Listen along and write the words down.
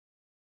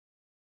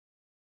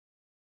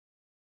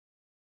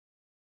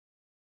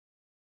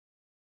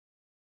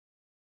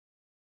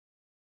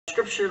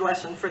Scripture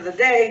lesson for the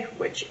day,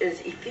 which is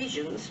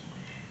Ephesians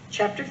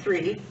chapter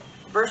 3,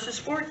 verses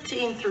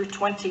 14 through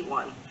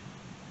 21.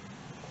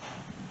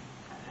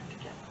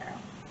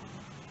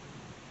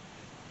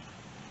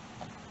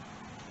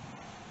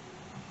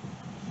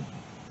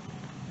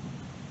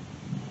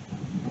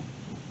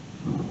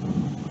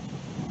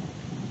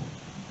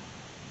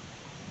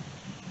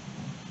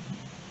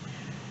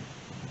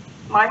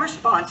 My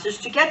response is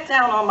to get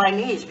down on my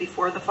knees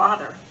before the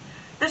Father,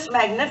 this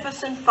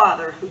magnificent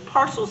Father who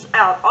parcels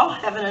out all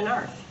heaven and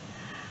earth.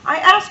 I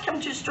ask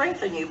him to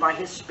strengthen you by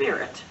his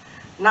Spirit,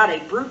 not a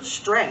brute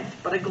strength,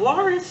 but a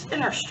glorious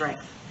inner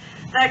strength,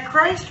 that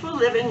Christ will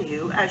live in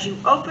you as you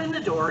open the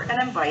door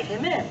and invite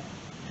him in.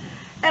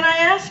 And I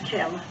ask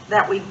him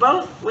that with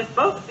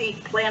both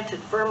feet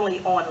planted firmly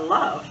on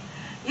love,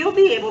 you'll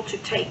be able to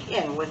take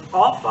in with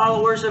all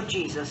followers of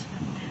Jesus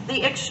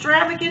the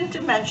extravagant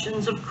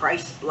dimensions of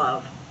Christ's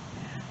love.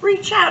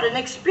 Reach out and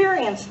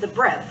experience the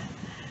breadth.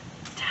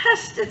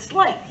 Test its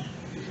length.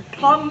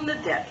 Plumb the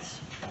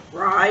depths.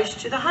 Rise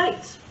to the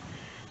heights.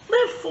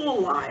 Live full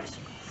lives,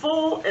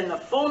 full in the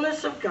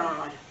fullness of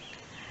God.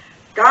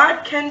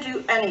 God can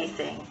do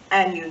anything,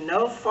 and you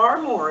know far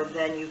more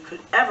than you could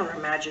ever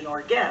imagine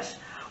or guess,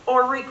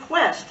 or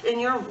request in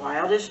your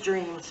wildest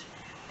dreams.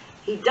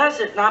 He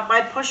does it not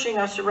by pushing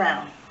us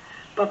around,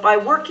 but by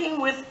working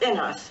within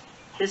us,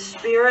 his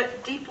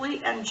Spirit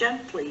deeply and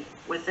gently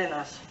within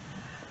us.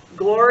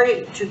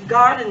 Glory to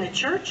God in the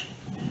church.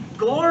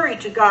 Glory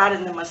to God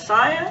in the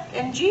Messiah,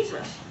 in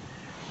Jesus.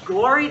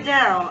 Glory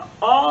down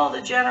all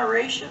the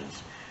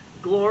generations.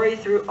 Glory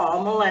through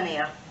all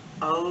millennia.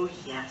 Oh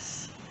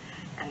yes.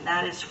 And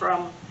that is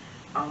from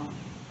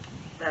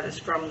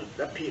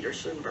the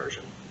Peterson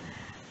version.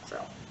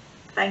 So,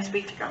 thanks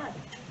be to God.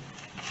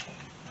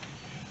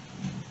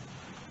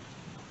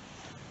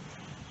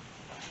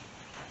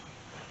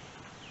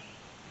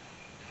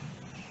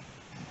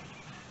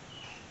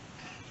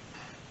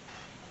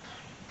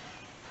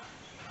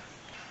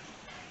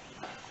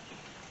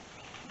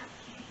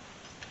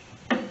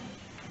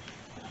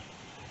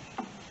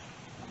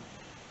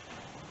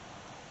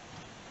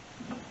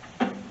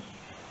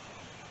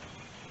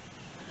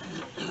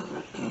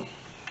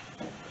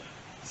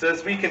 So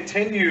as we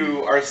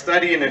continue our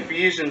study in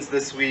Ephesians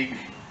this week,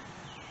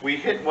 we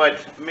hit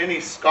what many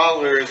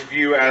scholars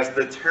view as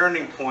the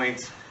turning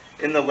point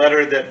in the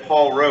letter that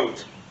Paul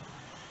wrote.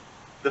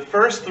 The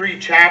first 3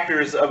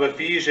 chapters of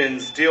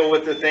Ephesians deal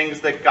with the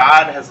things that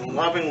God has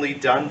lovingly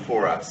done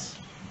for us.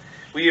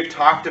 We have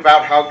talked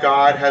about how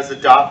God has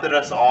adopted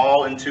us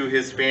all into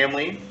his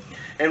family,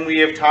 and we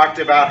have talked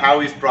about how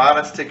he's brought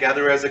us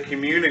together as a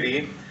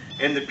community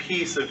in the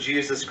peace of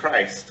Jesus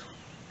Christ.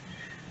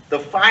 The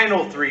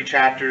final 3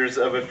 chapters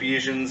of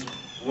Ephesians,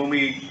 when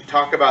we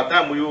talk about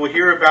them, we will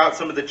hear about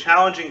some of the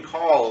challenging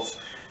calls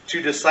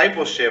to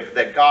discipleship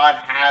that God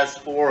has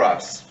for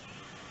us.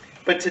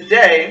 But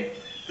today,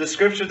 the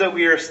scripture that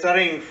we are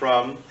studying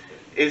from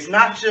is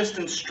not just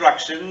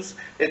instructions.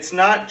 It's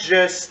not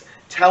just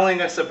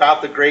telling us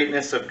about the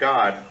greatness of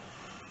God.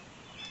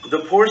 The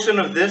portion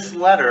of this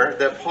letter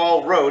that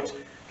Paul wrote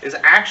is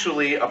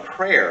actually a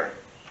prayer.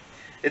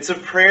 It's a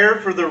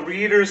prayer for the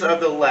readers of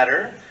the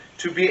letter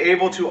to be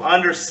able to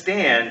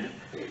understand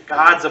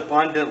God's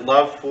abundant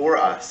love for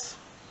us.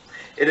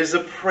 It is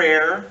a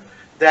prayer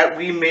that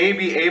we may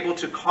be able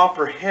to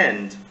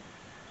comprehend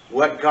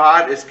what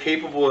God is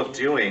capable of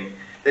doing,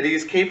 that he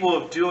is capable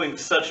of doing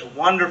such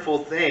wonderful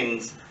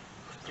things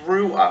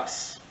through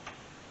us.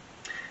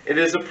 It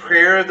is a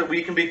prayer that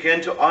we can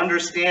begin to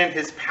understand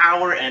his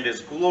power and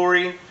his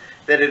glory,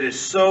 that it is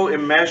so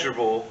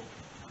immeasurable,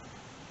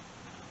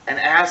 and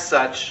as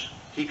such,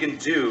 he can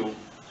do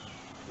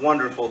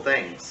wonderful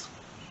things.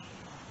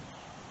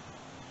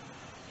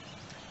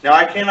 Now,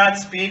 I cannot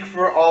speak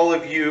for all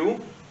of you,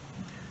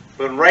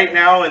 but right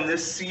now in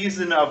this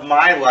season of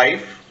my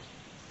life,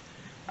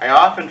 I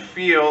often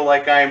feel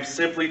like I am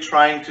simply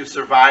trying to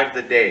survive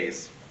the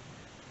days.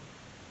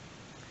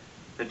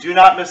 But do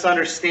not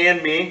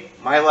misunderstand me.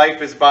 My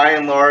life is by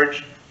and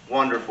large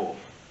wonderful.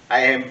 I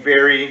am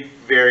very,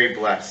 very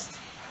blessed.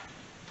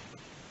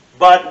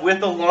 But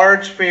with a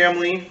large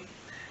family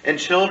and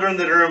children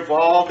that are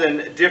involved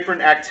in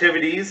different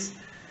activities,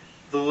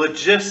 the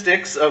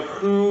logistics of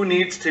who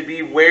needs to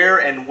be where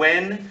and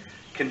when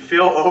can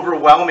feel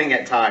overwhelming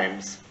at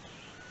times.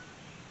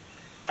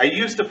 I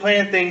used to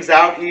plan things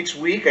out each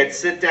week. I'd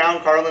sit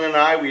down, Carlin and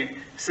I, we'd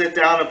sit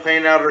down and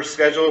plan out our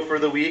schedule for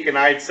the week, and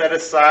I'd set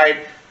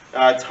aside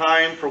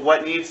time for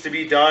what needs to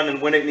be done and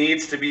when it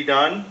needs to be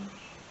done.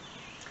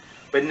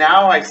 But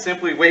now I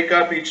simply wake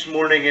up each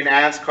morning and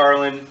ask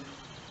Carlin,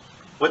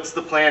 what's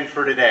the plan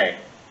for today?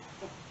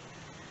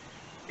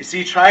 You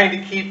see, trying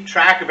to keep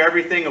track of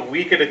everything a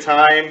week at a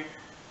time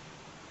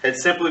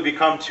has simply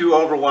become too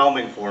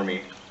overwhelming for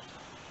me.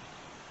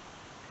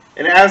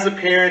 And as a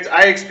parent,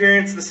 I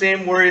experience the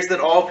same worries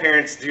that all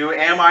parents do.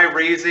 Am I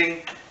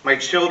raising my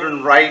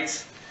children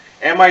right?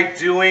 Am I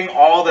doing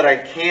all that I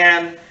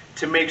can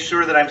to make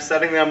sure that I'm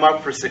setting them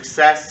up for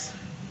success?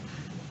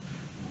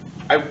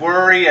 I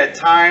worry at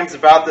times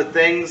about the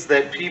things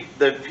that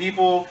the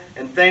people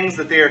and things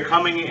that they are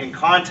coming in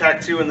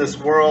contact to in this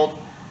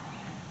world.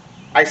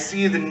 I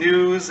see the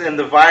news and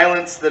the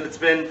violence that it's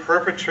been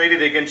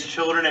perpetrated against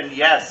children, and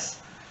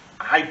yes,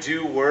 I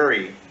do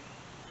worry.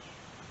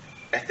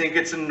 I think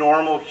it's a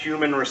normal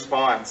human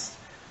response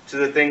to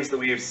the things that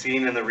we have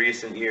seen in the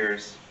recent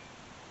years.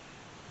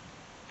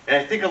 And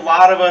I think a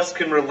lot of us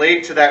can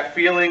relate to that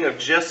feeling of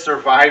just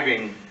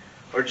surviving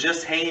or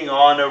just hanging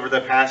on over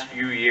the past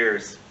few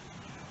years.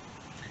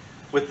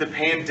 With the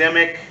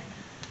pandemic,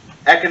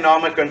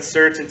 economic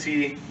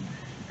uncertainty,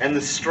 and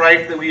the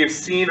strife that we have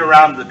seen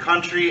around the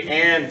country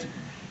and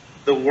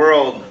the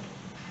world,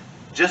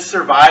 just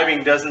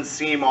surviving doesn't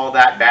seem all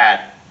that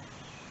bad.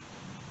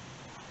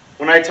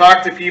 When I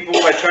talk to people,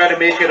 I try to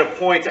make it a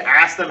point to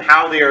ask them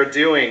how they are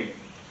doing.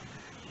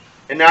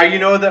 And now you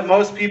know that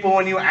most people,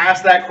 when you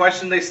ask that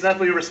question, they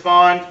simply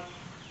respond,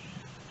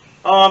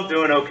 "Oh, I'm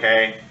doing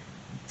okay."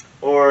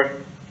 Or,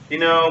 "You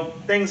know,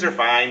 things are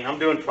fine. I'm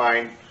doing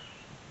fine."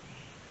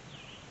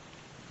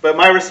 But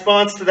my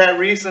response to that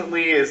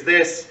recently is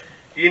this: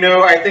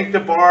 I think the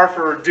bar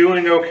for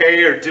doing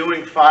okay or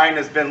doing fine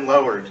has been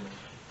lowered.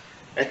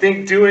 I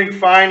think doing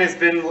fine has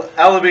been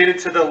elevated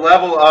to the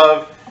level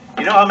of,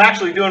 I'm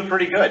actually doing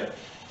pretty good.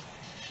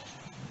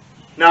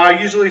 Now, I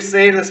usually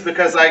say this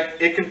because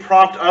it can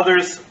prompt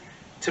others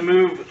to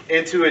move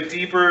into a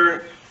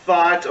deeper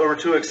thought or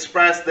to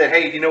express that,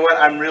 hey, you know what,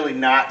 I'm really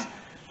not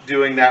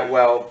doing that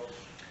well.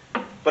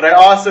 But I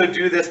also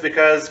do this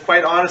because,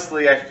 quite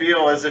honestly, I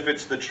feel as if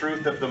it's the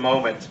truth of the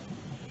moment.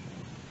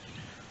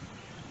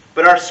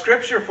 But our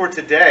scripture for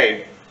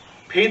today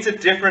paints a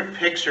different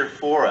picture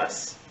for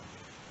us.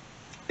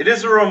 It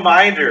is a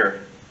reminder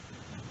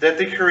that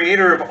the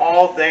Creator of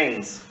all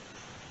things,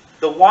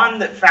 the one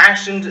that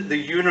fashioned the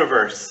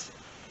universe,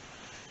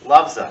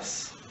 loves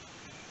us.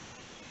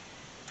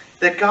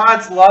 That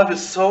God's love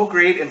is so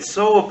great and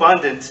so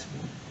abundant.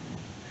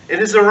 It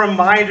is a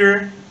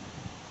reminder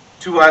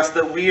to us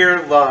that we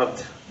are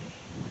loved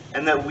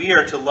and that we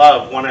are to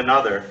love one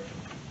another.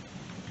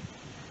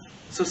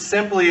 So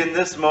simply in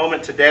this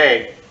moment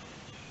today,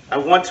 I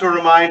want to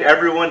remind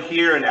everyone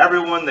here and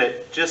everyone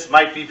that just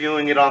might be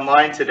viewing it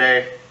online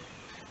today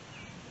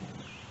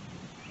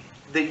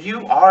that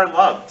you are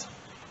loved.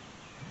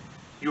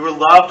 You are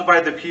loved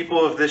by the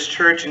people of this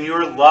church, and you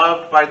are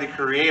loved by the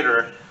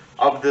Creator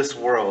of this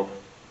world.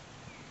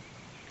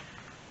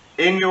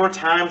 In your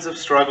times of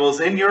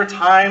struggles, in your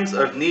times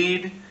of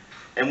need,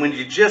 and when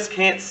you just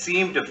can't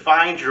seem to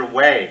find your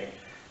way,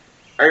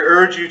 I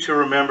urge you to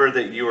remember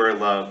that you are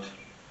loved.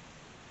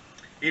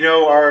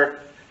 Our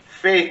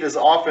faith is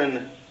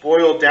often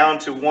boiled down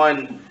to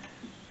one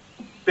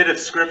bit of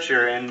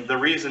scripture, and the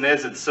reason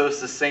is it's so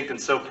succinct and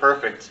so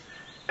perfect.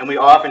 And we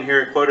often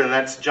hear it quoted, and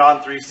that's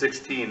John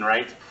 3:16,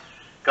 right?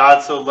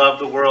 God so loved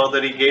the world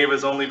that he gave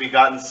his only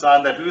begotten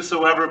Son, that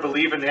whosoever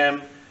believe in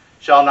him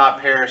shall not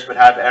perish but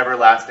have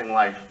everlasting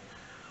life.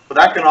 Well,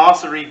 that can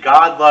also read,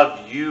 God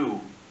loved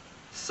you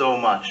so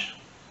much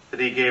that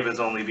he gave his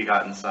only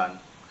begotten Son.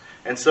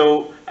 And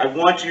so I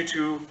want you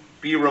to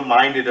be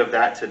reminded of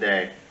that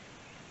today.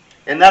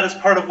 And that is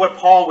part of what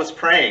Paul was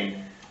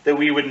praying that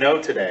we would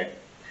know today.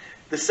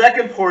 The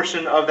second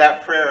portion of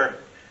that prayer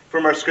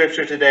from our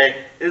scripture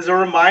today is a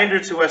reminder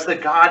to us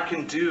that God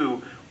can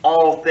do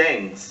all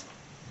things.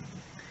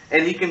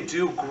 And he can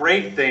do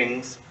great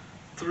things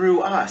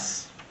through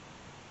us.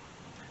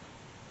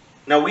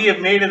 Now, we have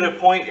made it a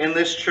point in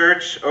this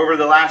church over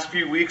the last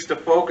few weeks to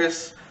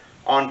focus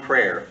on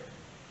prayer.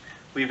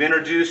 We've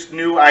introduced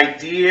new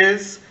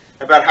ideas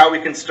about how we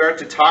can start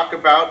to talk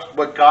about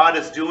what God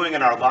is doing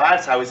in our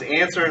lives, how he's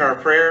answering our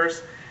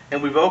prayers,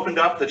 and we've opened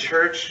up the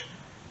church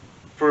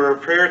for a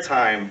prayer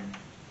time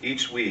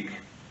each week.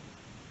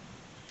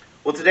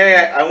 Well, today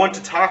I want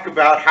to talk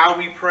about how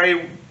we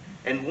pray,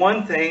 and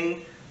one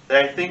thing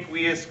that I think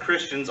we as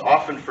Christians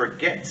often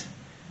forget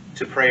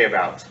to pray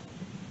about.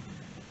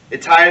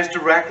 It ties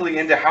directly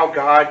into how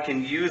God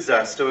can use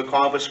us to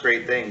accomplish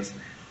great things.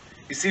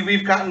 You see,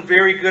 we've gotten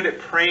very good at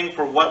praying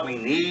for what we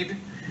need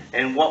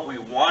and what we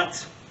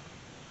want.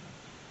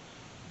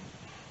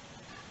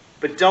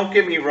 But don't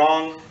get me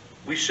wrong,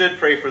 we should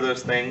pray for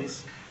those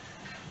things,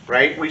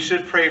 right? We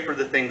should pray for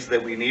the things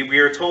that we need. We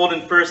are told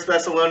in 1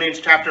 Thessalonians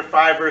chapter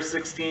 5, verse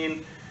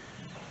 16,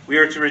 we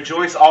are to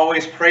rejoice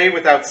always, pray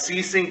without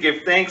ceasing,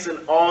 give thanks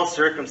in all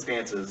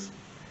circumstances.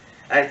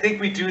 And I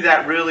think we do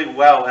that really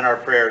well in our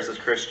prayers as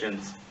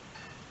Christians.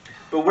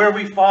 But where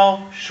we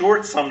fall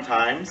short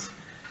sometimes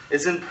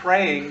is in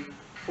praying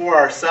for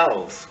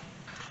ourselves.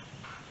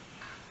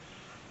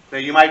 Now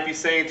you might be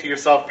saying to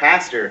yourself,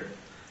 Pastor,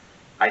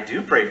 I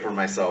do pray for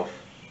myself.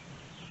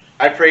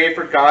 I pray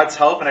for God's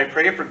help, and I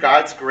pray for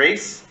God's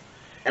grace,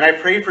 and I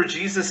pray for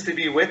Jesus to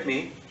be with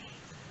me.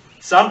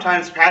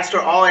 Sometimes, Pastor,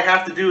 all I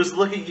have to do is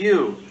look at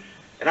you,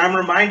 and I'm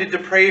reminded to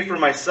pray for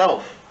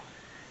myself.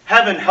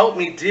 Heaven, help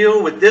me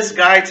deal with this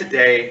guy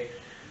today,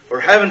 or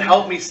heaven,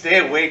 help me stay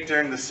awake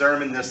during the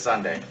sermon this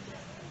Sunday.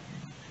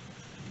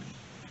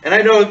 And I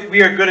know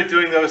we are good at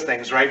doing those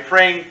things, right?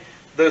 Praying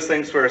those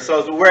things for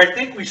ourselves. But where I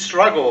think we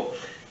struggle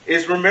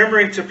is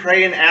remembering to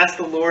pray and ask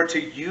the Lord to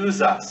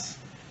use us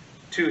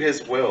to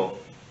his will.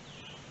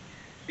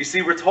 You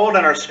see, we're told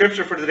in our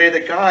scripture for today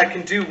that God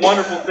can do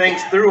wonderful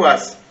things through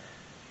us,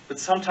 but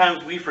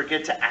sometimes we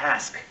forget to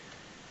ask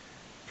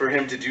for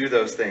him to do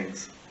those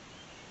things.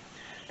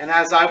 And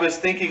as I was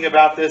thinking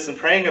about this and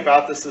praying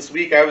about this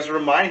week, I was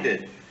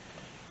reminded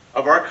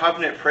of our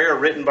covenant prayer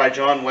written by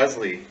John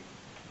Wesley.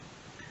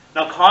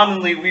 Now,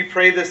 commonly we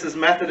pray this as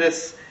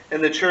Methodists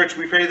in the church.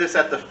 We pray this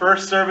at the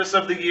first service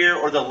of the year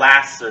or the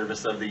last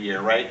service of the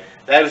year, right?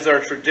 That is our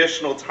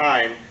traditional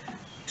time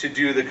to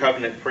do the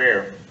covenant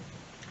prayer.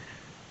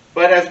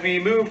 But as we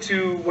move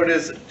to what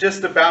is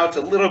just about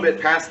a little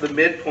bit past the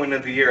midpoint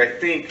of the year, I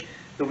think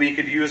that we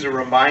could use a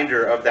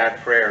reminder of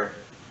that prayer.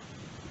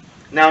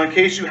 Now, in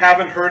case you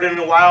haven't heard it in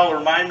a while,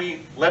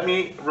 let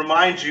me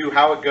remind you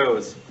how it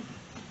goes.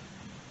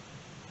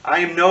 I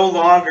am no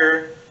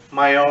longer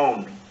my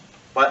own,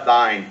 but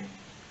thine.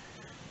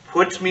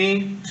 Put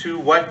me to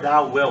what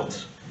thou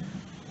wilt.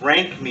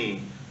 Rank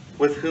me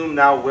with whom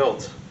thou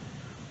wilt.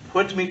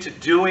 Put me to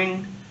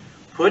doing,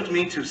 put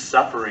me to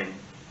suffering.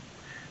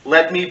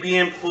 Let me be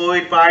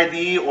employed by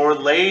thee or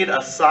laid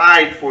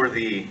aside for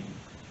thee,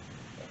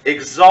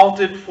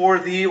 exalted for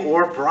thee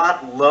or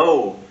brought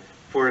low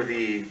for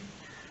thee.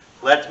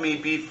 Let me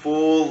be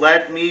full,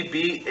 let me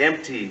be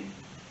empty.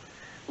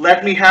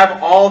 Let me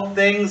have all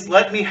things,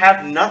 let me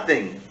have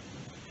nothing.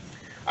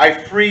 I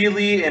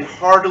freely and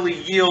heartily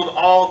yield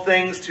all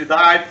things to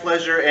thy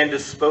pleasure and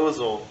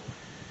disposal.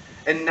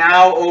 And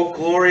now, O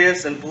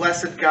glorious and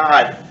blessed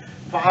God,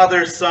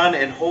 Father, Son,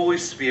 and Holy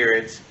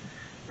Spirit,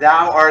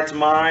 thou art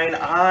mine,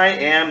 I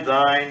am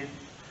thine.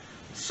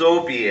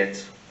 So be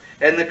it.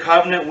 And the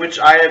covenant which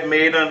I have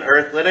made on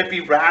earth, let it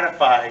be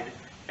ratified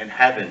in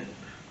heaven.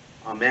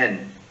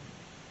 Amen.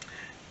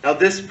 Now,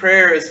 this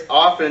prayer is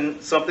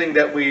often something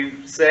that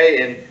we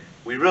say, and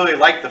we really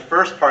like the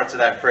first parts of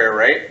that prayer,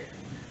 right?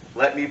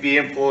 Let me be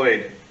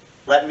employed.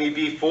 Let me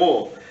be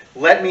full.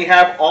 Let me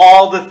have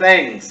all the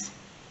things.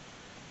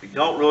 We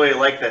don't really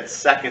like that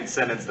second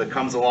sentence that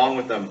comes along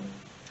with them.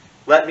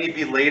 Let me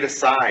be laid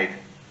aside.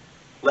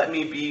 Let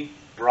me be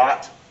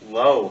brought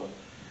low.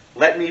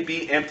 Let me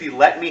be empty.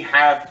 Let me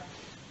have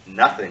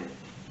nothing.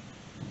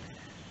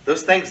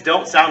 Those things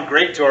don't sound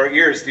great to our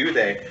ears, do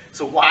they?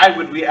 So why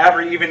would we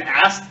ever even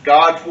ask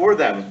God for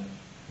them?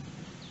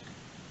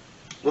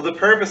 Well, the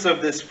purpose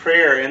of this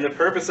prayer and the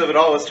purpose of it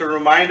all is to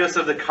remind us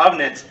of the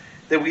covenant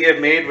that we have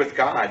made with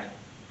God.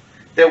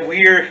 That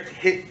we are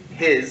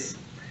his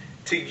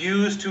to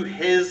use to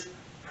his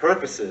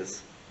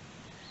purposes.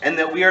 And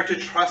that we are to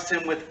trust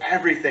him with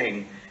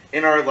everything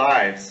in our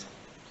lives.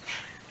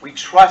 We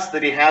trust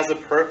that he has a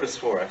purpose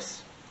for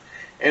us.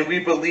 And we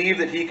believe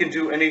that he can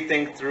do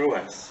anything through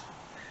us.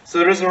 So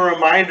it is a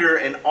reminder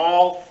in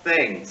all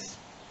things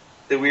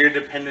that we are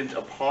dependent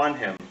upon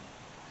him.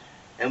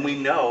 And we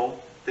know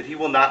that he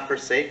will not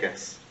forsake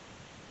us.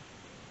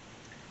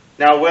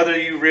 Now, whether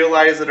you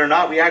realize it or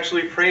not, we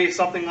actually pray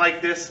something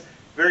like this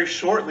very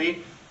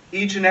shortly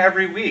each and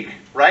every week,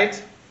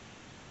 right?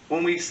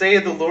 When we say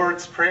the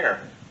Lord's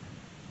Prayer,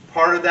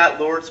 part of that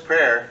Lord's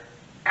Prayer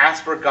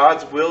asks for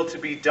God's will to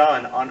be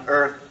done on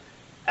earth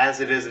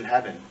as it is in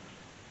heaven.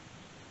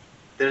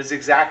 That is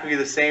exactly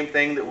the same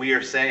thing that we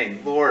are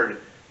saying.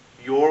 Lord,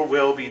 your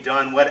will be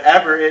done,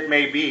 whatever it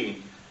may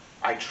be.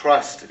 I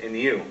trust in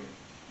you.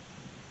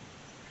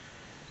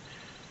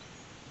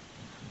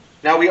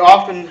 Now, we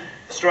often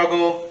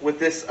struggle with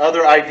this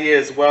other idea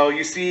as well.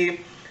 You see,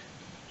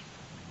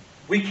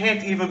 we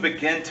can't even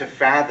begin to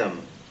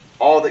fathom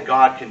all that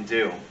God can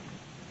do.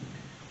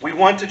 We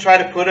want to try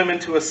to put him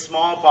into a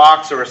small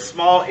box or a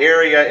small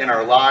area in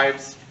our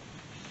lives.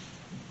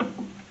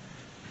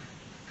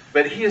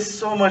 But he is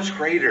so much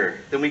greater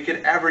than we could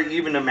ever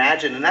even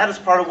imagine. And that is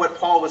part of what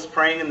Paul was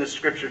praying in the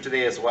scripture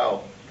today as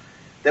well.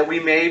 That we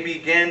may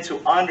begin to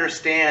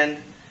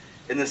understand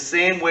in the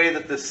same way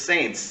that the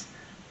saints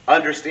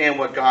understand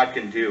what God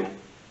can do.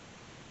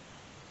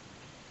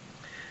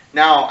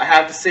 Now, I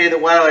have to say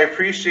that while I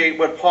appreciate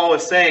what Paul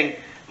is saying,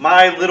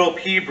 my little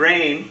pea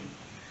brain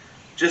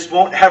just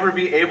won't ever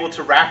be able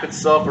to wrap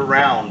itself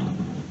around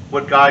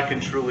what God can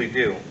truly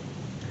do.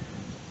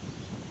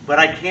 But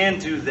I can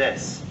do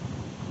this.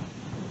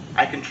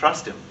 I can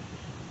trust him.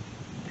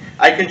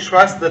 I can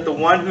trust that the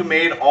one who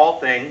made all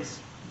things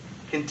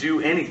can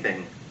do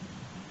anything.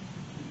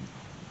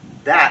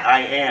 That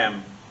I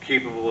am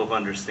capable of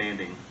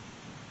understanding.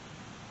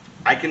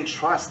 I can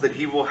trust that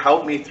he will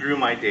help me through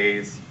my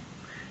days.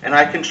 And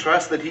I can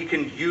trust that he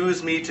can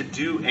use me to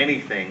do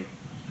anything.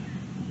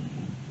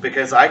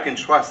 Because I can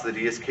trust that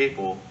he is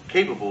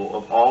capable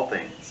of all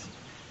things.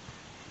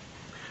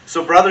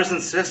 So brothers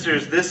and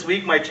sisters, this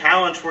week my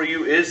challenge for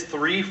you is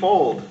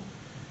threefold.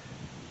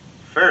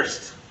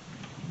 First,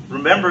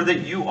 remember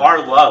that you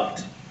are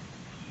loved.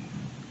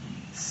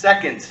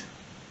 Second,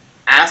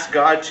 ask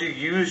God to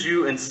use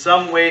you in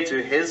some way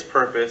to his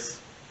purpose.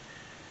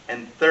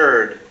 And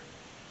third,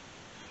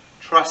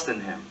 trust in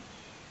him.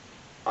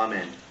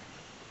 Amen.